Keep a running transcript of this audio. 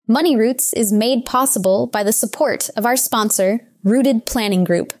Money Roots is made possible by the support of our sponsor, Rooted Planning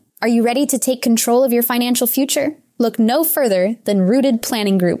Group. Are you ready to take control of your financial future? Look no further than Rooted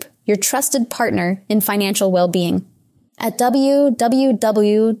Planning Group, your trusted partner in financial well-being. At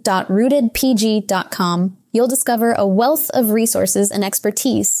www.rootedpg.com, you'll discover a wealth of resources and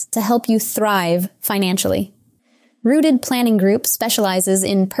expertise to help you thrive financially. Rooted Planning Group specializes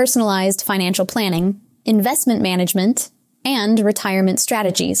in personalized financial planning, investment management, and retirement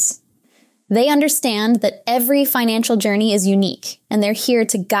strategies. They understand that every financial journey is unique, and they're here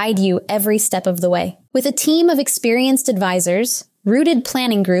to guide you every step of the way. With a team of experienced advisors, Rooted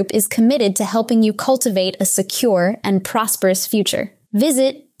Planning Group is committed to helping you cultivate a secure and prosperous future.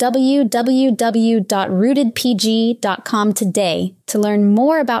 Visit www.rootedpg.com today to learn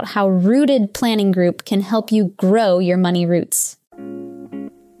more about how Rooted Planning Group can help you grow your money roots.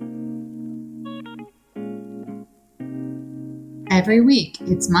 Every week,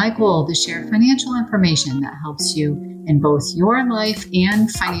 it's my goal to share financial information that helps you in both your life and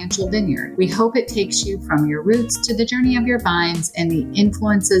financial vineyard. We hope it takes you from your roots to the journey of your vines and the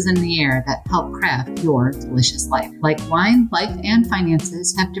influences in the air that help craft your delicious life. Like wine, life and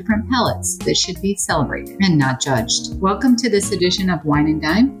finances have different palates that should be celebrated and not judged. Welcome to this edition of Wine and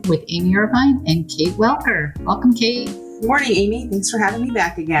Dime with Amy Irvine and Kate Welker. Welcome, Kate. Good morning, Amy. Thanks for having me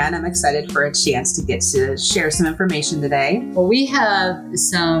back again. I'm excited for a chance to get to share some information today. Well, we have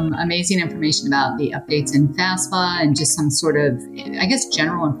some amazing information about the updates in FAFSA and just some sort of, I guess,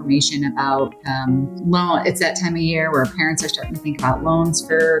 general information about loan. It's that time of year where parents are starting to think about loans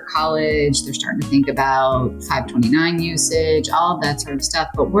for college. They're starting to think about 529 usage, all of that sort of stuff.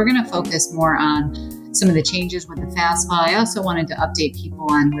 But we're going to focus more on some of the changes with the FAFSA. I also wanted to update people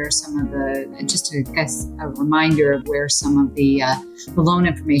on where some of just to guess a reminder of where some of the loan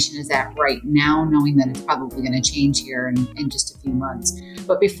information is at right now, knowing that it's probably going to change here in just a few months.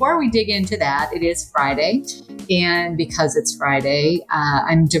 But before we dig into that, it is Friday. And because it's Friday,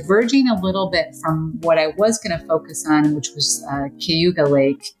 I'm diverging a little bit from what I was going to focus on, which was Cayuga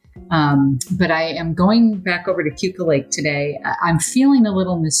Lake. But I am going back over to Cayuga Lake today. I'm feeling a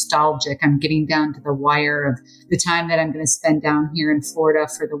little nostalgic. I'm getting down to the wire of the time that I'm going to spend down here in Florida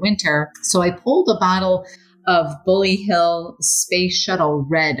for the winter. So I pulled a bottle of Bully Hill Space Shuttle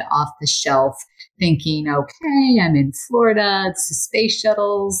Red off the shelf, thinking, okay, I'm in Florida. It's the space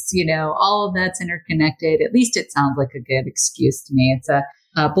shuttles, all of that's interconnected. At least it sounds like a good excuse to me. It's a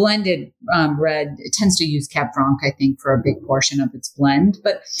blended red. It tends to use Cab Franc, I think, for a big portion of its blend.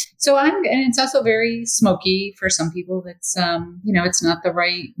 But and it's also very smoky for some people. That's it's not the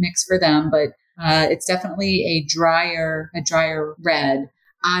right mix for them, but it's definitely a drier red.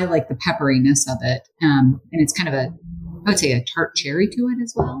 I like the pepperiness of it, and it's kind of I would say a tart cherry to it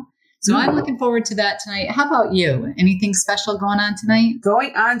as well. So I'm looking forward to that tonight. How about you? Anything special going on tonight?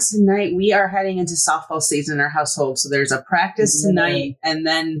 Going on tonight, we are heading into softball season in our household. So there's a practice tonight and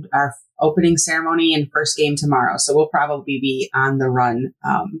then our opening ceremony and first game tomorrow. So we'll probably be on the run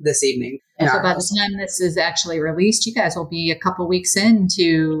this evening. So by the time this is actually released, you guys will be a couple weeks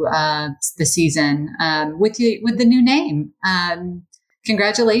into the season with the new name.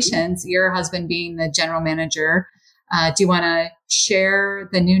 Congratulations, your husband being the general manager. Do you want to share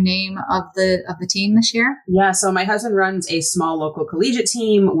the new name of the team this year? Yeah, so my husband runs a small local collegiate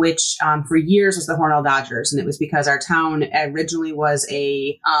team, which for years was the Hornell Dodgers, and it was because our town originally was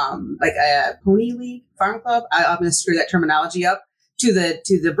a pony league farm club. I'm going to screw that terminology up. To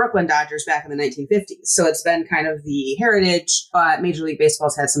the Brooklyn Dodgers back in the 1950s. So it's been kind of the heritage, but Major League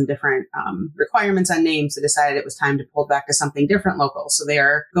Baseball's had some different requirements on names. They decided it was time to pull back to something different local. So they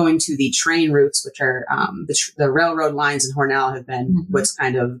are going to the train routes, which are the railroad lines in Hornell have been what's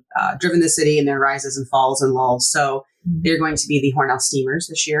kind of driven the city in their rises and falls and lulls. So they're going to be the Hornell Steamers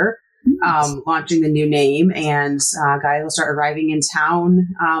this year. Launching the new name, and guys will start arriving in town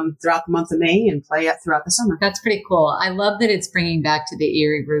throughout the month of May and play throughout the summer. That's pretty cool. I love that it's bringing back to the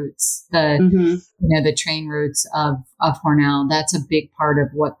Erie roots, the train roots of Hornell. That's a big part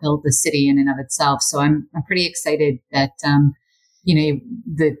of what built the city in and of itself. So I'm pretty excited that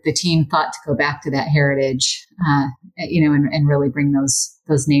the team thought to go back to that heritage, and really bring those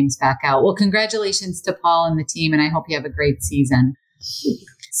names back out. Well, congratulations to Paul and the team, and I hope you have a great season.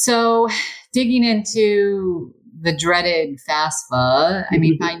 So digging into the dreaded FAFSA, I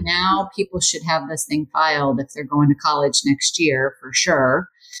mean, by now people should have this thing filed if they're going to college next year for sure.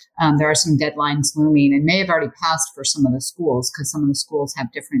 There are some deadlines looming and may have already passed for some of the schools because some of the schools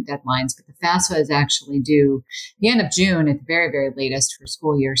have different deadlines. But the FAFSA is actually due the end of June at the very, very latest for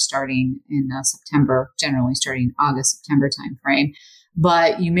school year starting in September, generally starting August, September timeframe.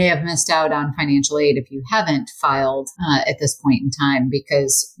 but you may have missed out on financial aid if you haven't filed at this point in time,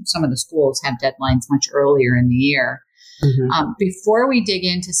 because some of the schools have deadlines much earlier in the year. Mm-hmm. Before we dig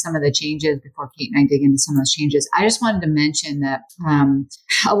into some of the changes, before Kate and I dig into some of those changes, I just wanted to mention that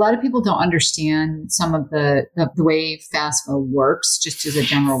a lot of people don't understand some of the way FAFSA works, just as a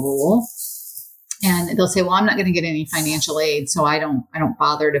general rule. And they'll say, well, I'm not going to get any financial aid, so I don't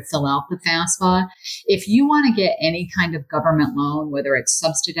bother to fill out the FAFSA. If you want to get any kind of government loan, whether it's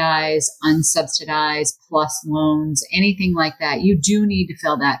subsidized, unsubsidized, plus loans, anything like that, you do need to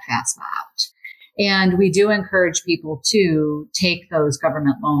fill that FAFSA out. And we do encourage people to take those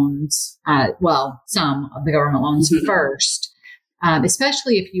government loans, some of the government loans first,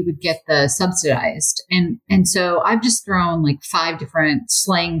 especially if you would get the subsidized. And so I've just thrown like 5 different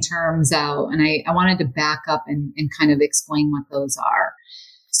slang terms out, and I wanted to back up and kind of explain what those are.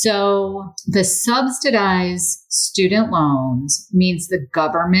 So the subsidized student loans means the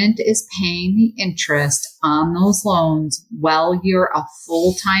government is paying the interest on those loans while you're a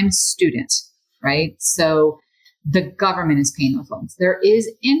full-time student. Right? So the government is paying those loans. There is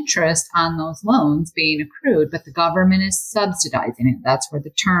interest on those loans being accrued, but the government is subsidizing it. That's where the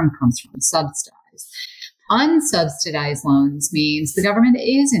term comes from, subsidized. Unsubsidized loans means the government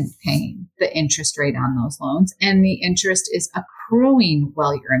isn't paying the interest rate on those loans, and the interest is accruing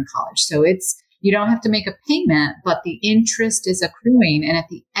while you're in college. So you don't have to make a payment, but the interest is accruing. And at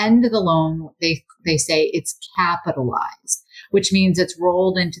the end of the loan, they say it's capitalized, which means it's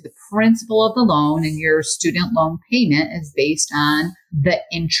rolled into the principal of the loan, and your student loan payment is based on the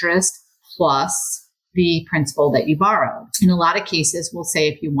interest plus the principal that you borrowed. In a lot of cases, we'll say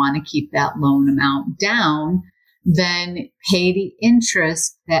if you want to keep that loan amount down, then pay the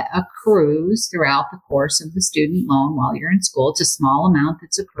interest that accrues throughout the course of the student loan while you're in school. It's a small amount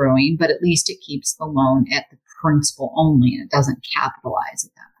that's accruing, but at least it keeps the loan at the principal only, and it doesn't capitalize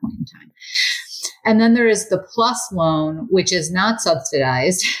at that point in time. And then there is the plus loan, which is not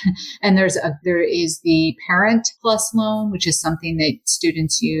subsidized. And there is the parent plus loan, which is something that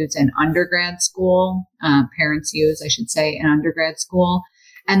students use in undergrad school, parents use, I should say, in undergrad school.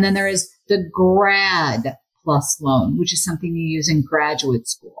 And then there is the grad plus loan, which is something you use in graduate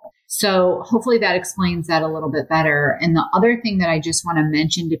school. So hopefully that explains that a little bit better. And the other thing that I just want to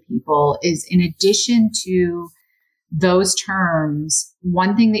mention to people is, in addition to those terms,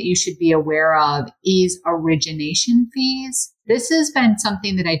 one thing that you should be aware of is origination fees. This has been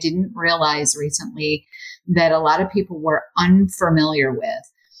something that I didn't realize recently that a lot of people were unfamiliar with.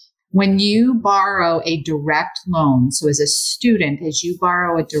 When you borrow a direct loan, so as a student, as you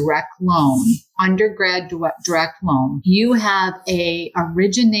borrow a direct loan, undergrad direct loan, you have a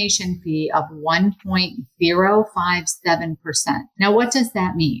origination fee of 1.057%. Now, what does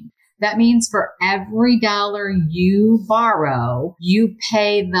that mean? That means for every dollar you borrow, you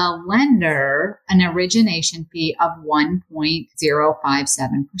pay the lender an origination fee of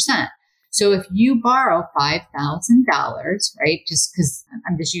 1.057%. So if you borrow $5,000, right, just because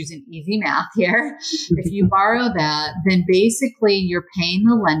I'm just using easy math here, if you borrow that, then basically you're paying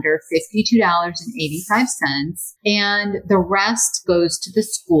the lender $52.85, and the rest goes to the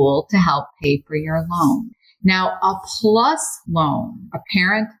school to help pay for your loan. Now, a plus loan, a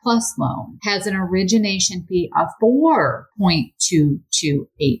parent plus loan, has an origination fee of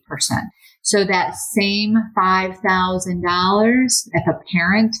 4.228%. So that same $5,000, if a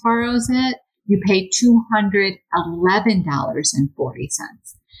parent borrows it, you pay $211.40.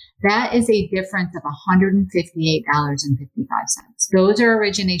 That is a difference of $158.55. Those are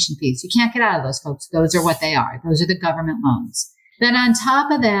origination fees. You can't get out of those, folks. Those are what they are. Those are the government loans. Then on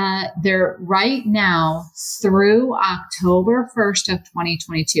top of that, they're right now through October 1st of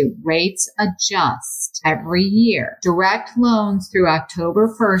 2022, rates adjust every year. Direct loans through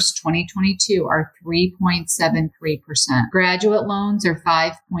October 1st, 2022 are 3.73%. Graduate loans are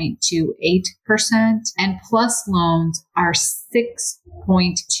 5.28%, and plus loans are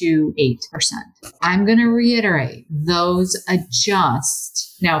 6.28%. I'm going to reiterate, those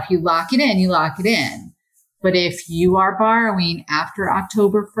adjust. Now, if you lock it in, you lock it in. But if you are borrowing after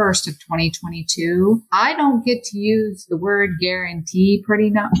October 1st of 2022, I don't get to use the word guarantee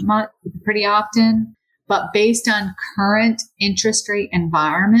pretty often, but based on current interest rate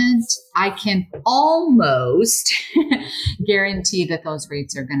environment, I can almost guarantee that those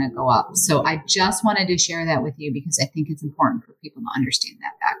rates are going to go up. So I just wanted to share that with you because I think it's important for people to understand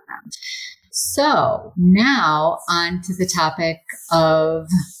that background. So now on to the topic of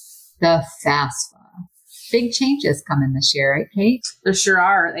the FAFSA. Big changes coming this year, right, Kate? There sure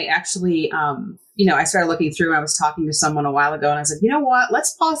are. They actually, I started looking through and I was talking to someone a while ago and I said, you know what,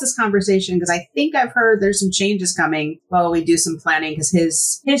 let's pause this conversation because I think I've heard there's some changes coming while we do some planning because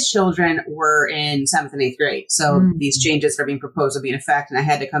his children were in 7th and 8th grade. So these changes are being proposed will be in effect. And I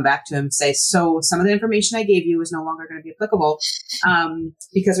had to come back to him and say, so some of the information I gave you is no longer going to be applicable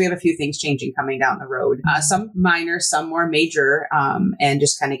because we have a few things changing coming down the road. Some minor, some more major, and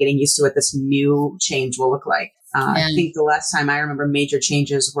just kind of getting used to what this new change will look like. I think the last time I remember major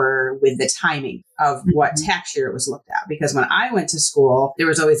changes were with the timing of what tax year it was looked at. Because when I went to school, there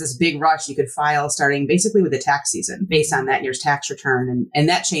was always this big rush. You could file starting basically with the tax season based on that year's tax return. And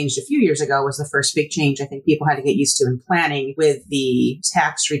that changed a few years ago was the first big change I think people had to get used to in planning with the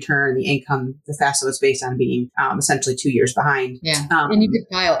tax return, the income, the FAFSA was based on being essentially 2 years behind. Yeah. And you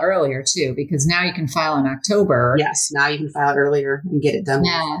could file earlier too, because now you can file in October. Yes. Now you can file earlier and get it done.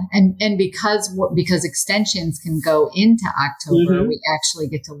 Yeah. And because extensions can go into October, we actually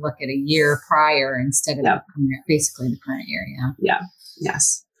get to look at a year prior instead of basically the current year. Yeah. Yeah.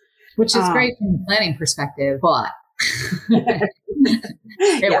 Yes. Which is great from the planning perspective, but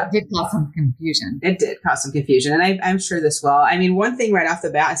it did cause some confusion. It did cause some confusion. And I'm sure this will. I mean, one thing right off the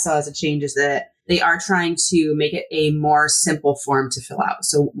bat I saw as a change is that they are trying to make it a more simple form to fill out.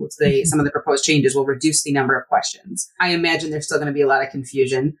 So some of the proposed changes will reduce the number of questions. I imagine there's still going to be a lot of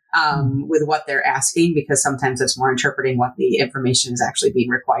confusion with what they're asking because sometimes it's more interpreting what the information is actually being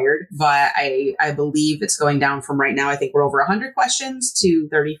required. But I believe it's going down from right now, I think we're over 100 questions to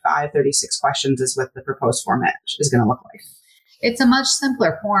 35, 36 questions is what the proposed format is going to look like. It's a much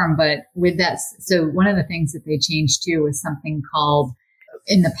simpler form, but with that, so one of the things that they changed too was something called,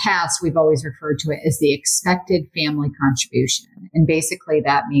 in the past, we've always referred to it as the expected family contribution. And basically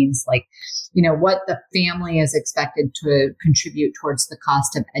that means what the family is expected to contribute towards the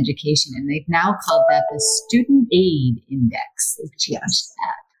cost of education. And they've now called that the student aid index. They've changed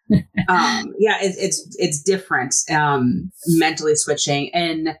that. It's different, mentally switching.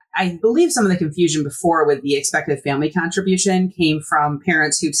 And I believe some of the confusion before with the expected family contribution came from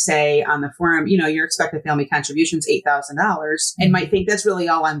parents who'd say on the forum, your expected family contribution is $8,000 and might think that's really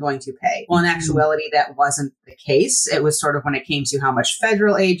all I'm going to pay. Well, in actuality, that wasn't the case. It was sort of when it came to how much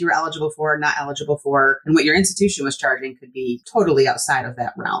federal aid you were eligible for, not eligible for, and what your institution was charging could be totally outside of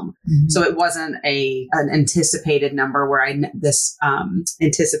that realm. So it wasn't an anticipated number where this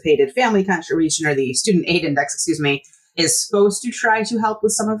anticipated family contribution or the student aid index, is supposed to try to help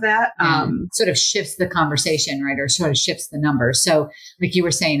with some of that. Sort of shifts the conversation, right? Or sort of shifts the numbers. So like you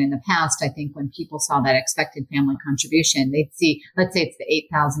were saying in the past, I think when people saw that expected family contribution, they'd see, let's say it's the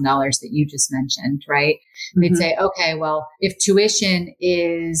 $8,000 that you just mentioned, right? They'd say, okay, well, if tuition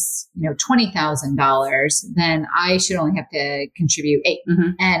is, $20,000, then I should only have to contribute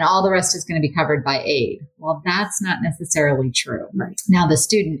 $8,000 and all the rest is going to be covered by aid. Well, that's not necessarily true. Right. Now, the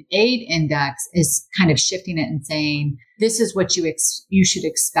student aid index is kind of shifting it and saying, this is what you should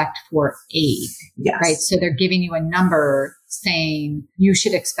expect for aid. Yes. Right. So they're giving you a number saying you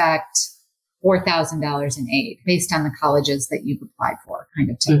should expect $4,000 in aid based on the colleges that you've applied for, kind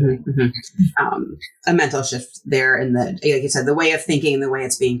of thing. A mental shift there in like you said, the way of thinking and the way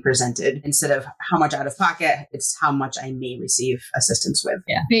it's being presented. Instead of how much out of pocket, it's how much I may receive assistance with.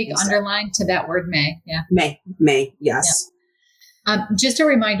 Yeah. Big underline to that word may. Yeah. May. Yes. Yeah. Just a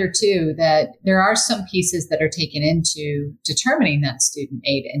reminder too, that there are some pieces that are taken into determining that student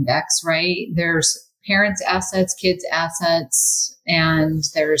aid index, right? There's parents' assets, kids' assets, and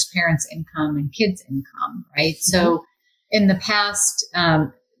there's parents' income and kids' income, right? So in the past,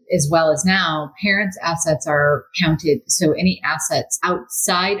 as well as now, parents' assets are counted. So any assets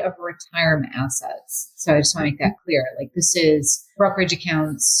outside of retirement assets. So I just want to make that clear. Like this is brokerage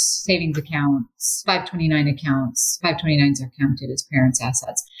accounts, savings accounts, 529 accounts. 529s are counted as parents'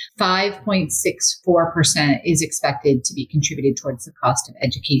 assets. 5.64% is expected to be contributed towards the cost of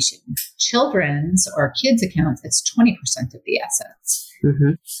education. Children's or kids' accounts, it's 20% of the assets.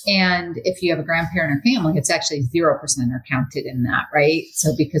 And if you have a grandparent or family, it's actually 0% are counted in that, right?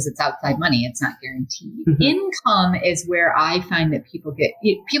 So because it's outside money, it's not guaranteed. Income is where I find that people get,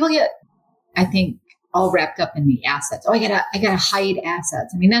 I think, all wrapped up in the assets. Oh, I gotta hide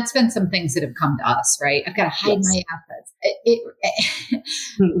assets. I mean, that's been some things that have come to us, right? I've got to hide my assets.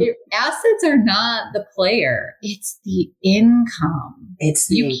 Assets are not the player. It's the income.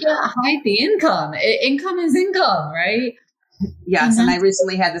 You can't hide the income. Income is income, right? Yes. And I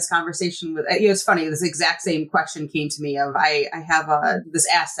recently had this conversation with, it's funny, this exact same question came to me of, I have this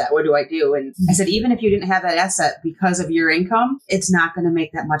asset, what do I do? And I said, even if you didn't have that asset because of your income, it's not going to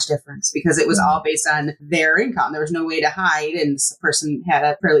make that much difference because it was all based on their income. There was no way to hide. And this person had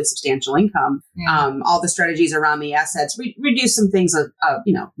a fairly substantial income. Yeah. All the strategies around the assets reduced some things,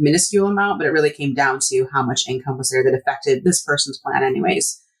 minuscule amount, but it really came down to how much income was there that affected this person's plan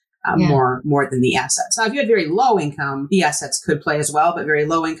anyways. More than the assets. Now, if you had very low income, the assets could play as well, but very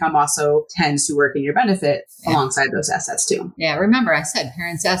low income also tends to work in your benefit alongside those assets too. Yeah. Remember, I said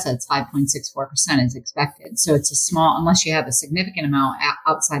parents' assets, 5.64% is expected. So it's a small, unless you have a significant amount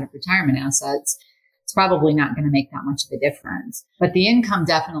outside of retirement assets, it's probably not going to make that much of a difference. But the income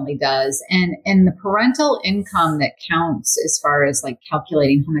definitely does. And the parental income that counts as far as like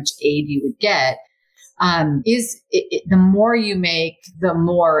calculating how much aid you would get the more you make, the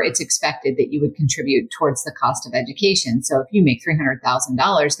more it's expected that you would contribute towards the cost of education. So if you make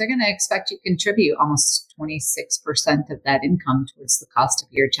 $300,000, they're going to expect you to contribute almost 26% of that income towards the cost of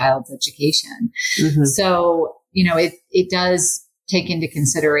your child's education. Mm-hmm. So, it does take into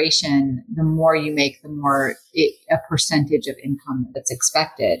consideration the more you make, the more a percentage of income that's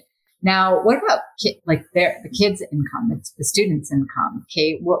expected. Now, what about the kids' income? It's the students' income.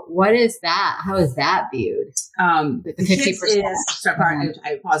 Okay, what is that? How is that viewed? The 50%.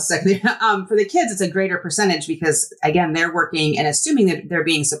 I pause a second. For the kids, it's a greater percentage because again, they're working and assuming that they're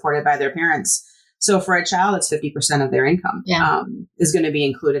being supported by their parents. So for a child, it's 50% of their income is going to be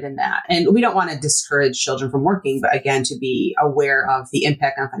included in that. And we don't want to discourage children from working, but again, to be aware of the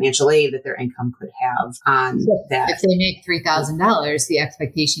impact on financial aid that their income could have on that. If they make $3,000, the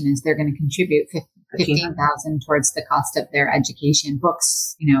expectation is they're going to contribute $15,000 towards the cost of their education,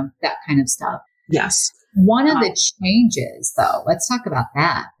 books, that kind of stuff. Yes. One of the changes, though, let's talk about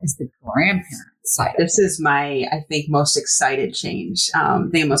that, is the grandparent side. This is my, I think, most excited change. I'm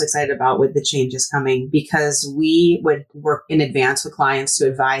most excited about with the changes coming because we would work in advance with clients to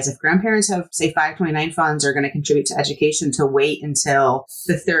advise if grandparents have, say, 529 funds are going to contribute to education to wait until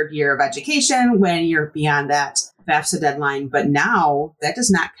the third year of education when you're beyond that FAFSA deadline. But now that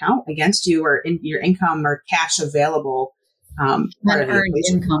does not count against you or in your income or cash available. Unearned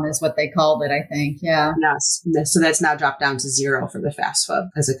income is what they called it, I think. Yeah. Yes. So that's now dropped down to zero for the FAFSA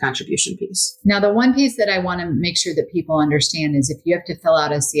as a contribution piece. Now, the one piece that I want to make sure that people understand is if you have to fill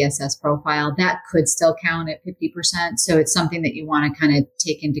out a CSS profile, that could still count at 50%. So it's something that you want to kind of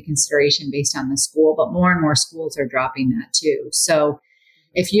take into consideration based on the school, but more and more schools are dropping that too. So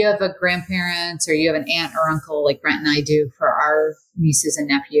if you have a grandparents or you have an aunt or uncle like Brent and I do for our nieces and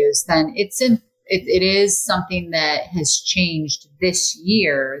nephews, then it is something that has changed this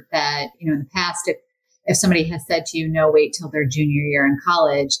year that, in the past, if somebody has said to you, no, wait till their junior year in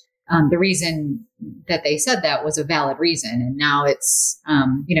college, the reason that they said that was a valid reason. And now it's,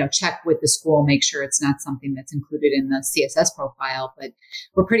 check with the school, make sure it's not something that's included in the CSS profile. But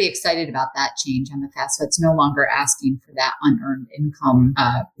we're pretty excited about that change on the FAFSA. It's no longer asking for that unearned income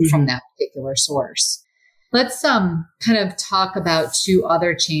from that particular source. Let's kind of talk about two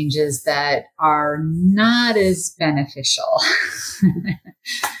other changes that are not as beneficial.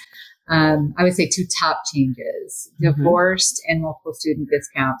 I would say two top changes, divorced and multiple student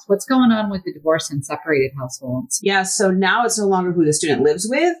discounts. What's going on with the divorced and separated households? Yeah, so now it's no longer who the student lives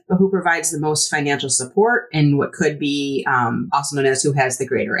with, but who provides the most financial support and what could be also known as who has the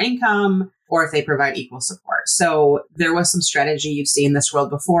greater income or if they provide equal support. So there was some strategy you've seen in this world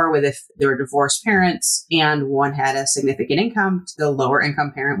before with if there were divorced parents and one had a significant income, the lower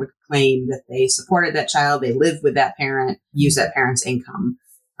income parent would claim that they supported that child, they lived with that parent, use that parent's income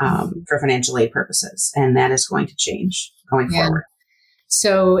for financial aid purposes. And that is going to change going forward.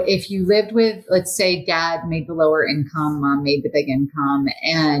 So if you lived with, let's say dad made the lower income, mom made the big income,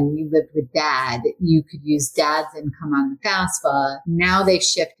 and you lived with dad, you could use dad's income on the FAFSA. Now they've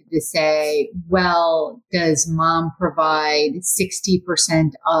shifted to say, well, does mom provide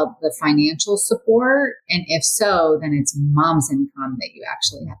 60% of the financial support? And if so, then it's mom's income that you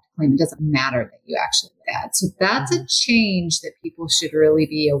actually have to claim. It doesn't matter that you actually have dad. So that's a change that people should really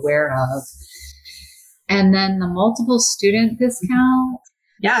be aware of. And then the multiple student discount.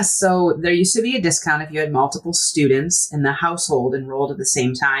 Yeah, so there used to be a discount if you had multiple students in the household enrolled at the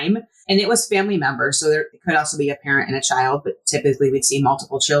same time. And it was family members. So there could also be a parent and a child, but typically we'd see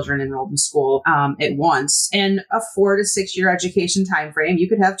multiple children enrolled in school at once. And a 4 to 6 year education time frame, you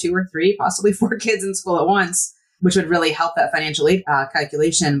could have 2 or 3, possibly 4 kids in school at once. which would really help that financial aid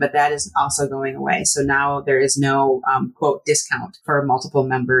calculation, but that is also going away. So now there is no, quote, discount for multiple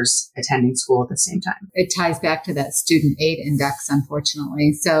members attending school at the same time. It ties back to that student aid index,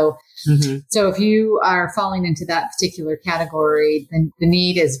 unfortunately. So So if you are falling into that particular category, then the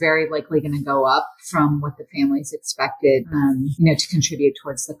need is very likely going to go up from what the family's expected, to contribute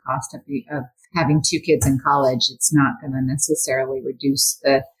towards the cost of having 2 kids in college. It's not going to necessarily reduce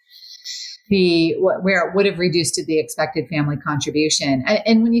where it would have reduced to the expected family contribution.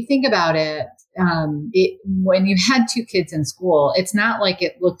 And when you think about it, when you had 2 kids in school, it's not like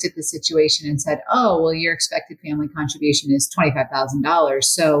it looked at the situation and said, oh, well, your expected family contribution is $25,000.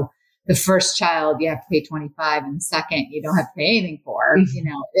 So the first child you have to pay $25,000 and the second you don't have to pay anything for.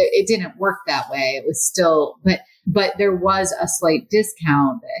 It didn't work that way. It was still, but there was a slight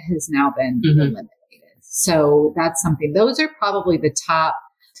discount that has now been eliminated. So that's something. Those are probably the top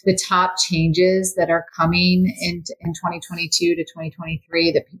changes that are coming in 2022 to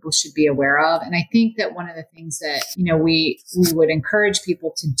 2023 that people should be aware of. And I think that one of the things that, we would encourage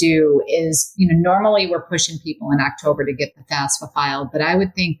people to do is, normally we're pushing people in October to get the FAFSA filed, but I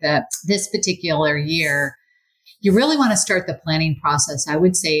would think that this particular year, you really want to start the planning process, I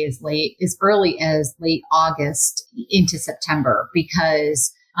would say as early as late August into September,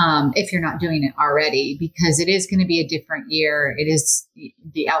 because if you're not doing it already, because it is going to be a different year.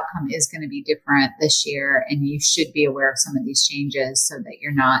 The outcome is going to be different this year, and you should be aware of some of these changes so that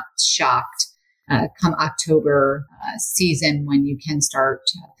you're not shocked come October season when you can start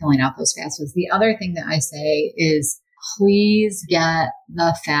filling out those FAFSAs. The other thing that I say is please get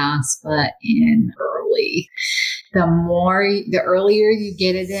the FAFSA in early. The earlier you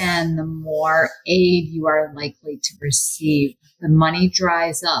get it in, the more aid you are likely to receive. The money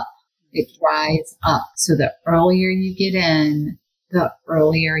dries up. It dries up. So the earlier you get in, the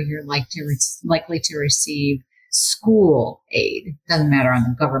earlier you're likely to receive school aid. Doesn't matter on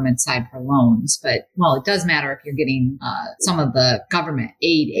the government side for loans, but it does matter if you're getting some of the government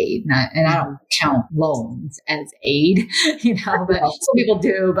aid. And I don't count loans as aid, but some people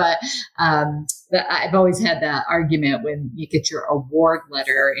do. But I've always had that argument when you get your award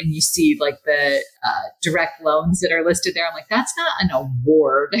letter and you see like the direct loans that are listed there. I'm like, that's not an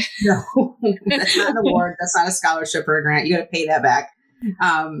award. No, that's not an award. That's not a scholarship or a grant. You got to pay that back.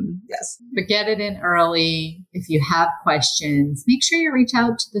 Yes. But get it in early. If you have questions, make sure you reach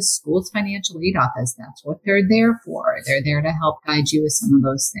out to the school's financial aid office. That's what they're there for. They're there to help guide you with some of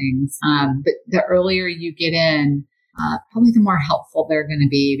those things. But the earlier you get in, probably the more helpful they're going to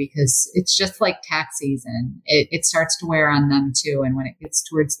be, because it's just like tax season. It starts to wear on them too. And when it gets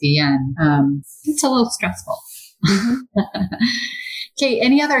towards the end, it's a little stressful. Okay,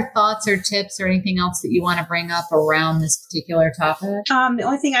 any other thoughts or tips or anything else that you want to bring up around this particular topic? The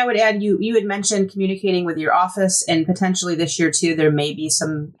only thing I would add, you had mentioned communicating with your office, and potentially this year too, there may be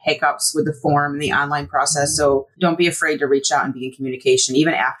some hiccups with the form and the online process. So don't be afraid to reach out and be in communication,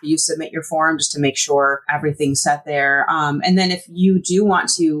 even after you submit your form, just to make sure everything's set there. And then if you do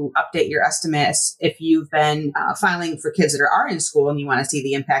want to update your estimates, if you've been filing for kids that are in school and you want to see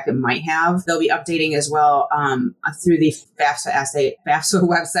the impact it might have, they'll be updating as well through the FAFSA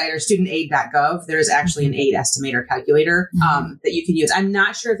website or studentaid.gov. There is actually an aid estimator calculator that you can use. I'm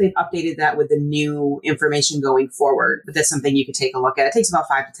not sure if they've updated that with the new information going forward, but that's something you could take a look at. It takes about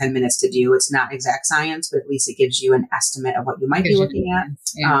 5 to 10 minutes to do. It's not exact science, but at least it gives you an estimate of what you might be looking at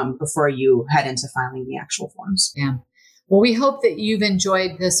before you head into filing the actual forms. Yeah. Well, we hope that you've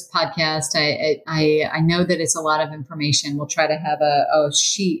enjoyed this podcast. I know that it's a lot of information. We'll try to have a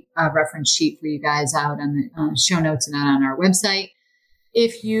reference sheet for you guys out on the show notes and on our website.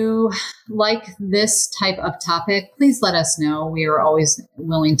 If you like this type of topic, please let us know. We are always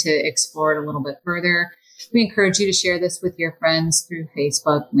willing to explore it a little bit further. We encourage you to share this with your friends through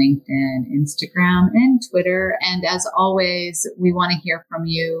Facebook, LinkedIn, Instagram, and Twitter. And as always, we want to hear from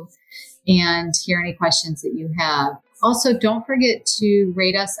you and hear any questions that you have. Also, don't forget to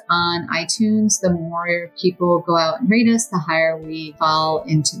rate us on iTunes. The more people go out and rate us, the higher we fall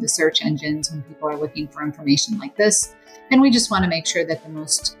into the search engines when people are looking for information like this. And we just want to make sure that the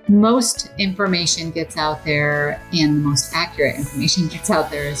most information gets out there and the most accurate information gets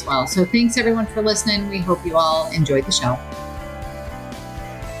out there as well. So thanks everyone for listening. We hope you all enjoyed the show.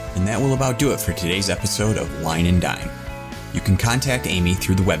 And that will about do it for today's episode of Wine and Dine. You can contact Amy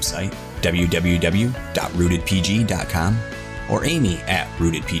through the website, www.rootedpg.com, or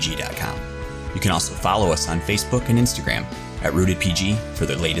amy@rootedpg.com. You can also follow us on Facebook and Instagram @rootedpg for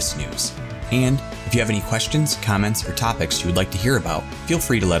the latest news. And if you have any questions, comments, or topics you would like to hear about, feel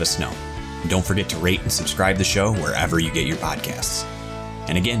free to let us know. And don't forget to rate and subscribe the show wherever you get your podcasts.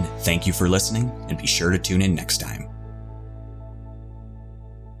 And again, thank you for listening, and be sure to tune in next time.